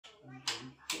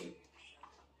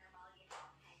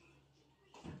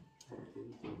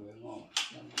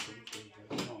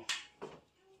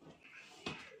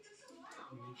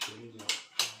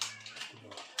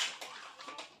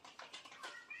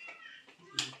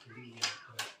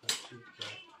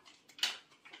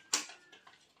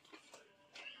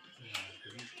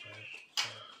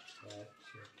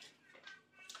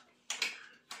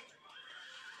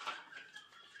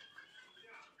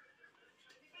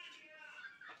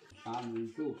他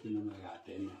们住去那么雅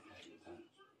典了，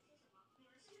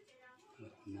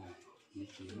那你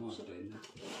只诺典了，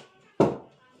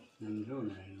能住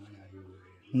呢，我要有。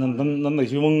那来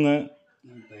去问啊？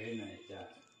那北呢家。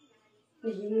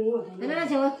在那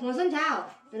像我孙桥，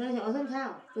在那像我孙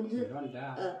桥，孙子。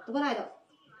都过来的，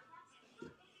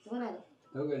都过来的。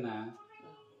都个呢？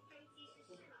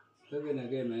都个那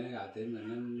个没雅典嘛，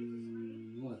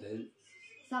那我典。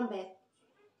300。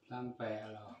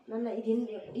300了。那一天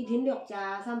6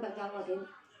加300加我典。1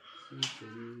天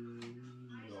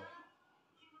6，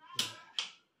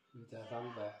加300，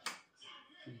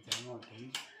加我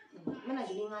典。那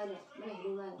是另外的，那是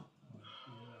另外的。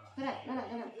来，那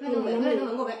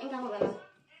我呗，应该我呗了。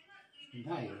你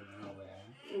看有我呗。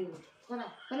过来，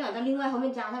本来在另外后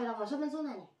面加他，我顺便送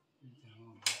来的。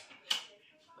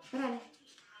过来。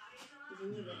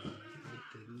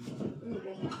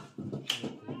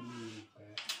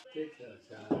这个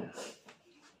加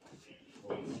7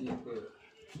个。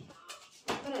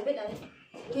过来别来，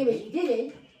这边这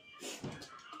里。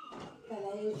再来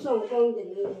手工的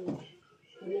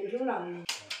那猪脑。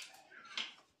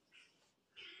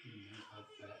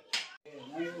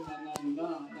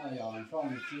那要放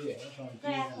鸡，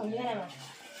对呀，放鸡来嘛。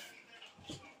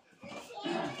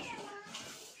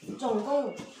总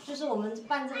共就是我们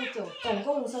办这个酒，总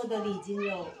共收的礼金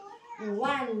有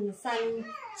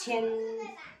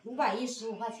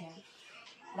53515块钱，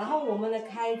然后我们的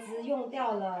开支用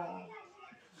掉了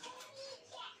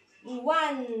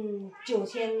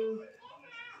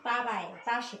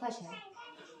59880块钱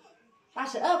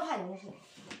，82块应该是。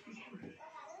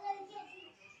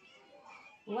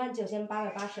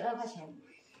59882块钱，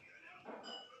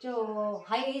就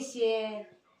还有一些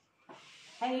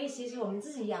是我们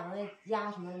自己养的鸭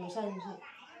什么的没算进去，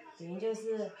等于就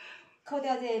是扣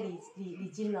掉这些礼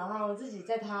金，然后自己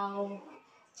再掏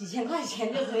几千块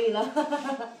钱就可以了，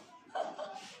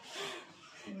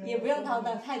也不用掏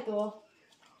的太多。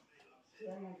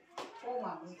然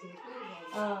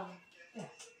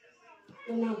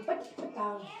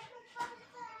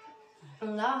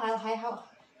后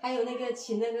还有那个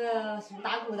请那个什么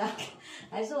打鼓的，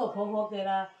还是我婆婆给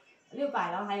了600，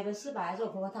然后还有个400，还是我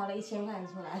婆婆掏了1000块钱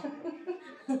出来。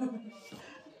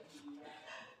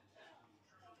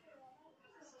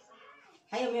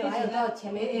还有没有？还有多少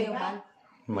钱没有还？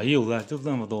没有了，就这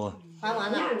么多。还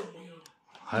完了。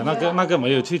还那个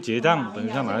没有去结账，等一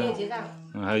下来。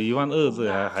还有12000，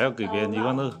这还要给别人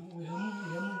12000。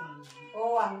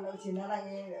等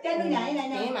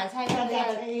于买菜差不多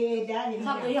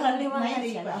要6万块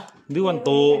钱了。6万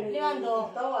多。6万多。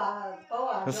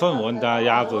算我们家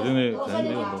鸭子的那可能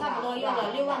6万多。差不多用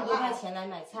了6万多块钱来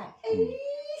买菜。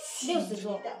60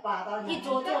桌，一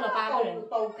桌坐了8个人。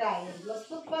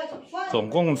总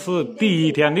共是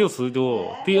第1天60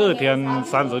桌，第2天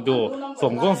30桌，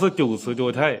总共是90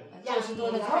桌菜。90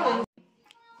桌的菜。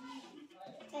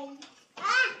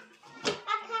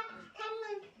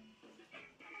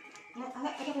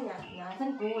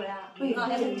分股了，分股，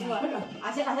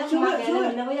而且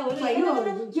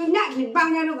就那你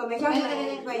帮着那个没消息，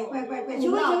快，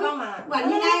就帮忙，晚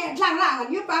上来上啦，我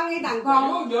就帮你打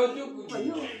工。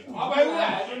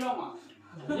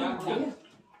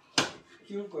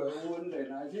就过温的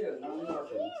那些，那要成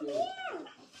就。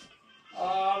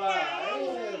啊啦，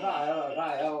太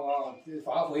好了，这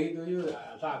发挥都有了，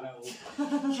啥个？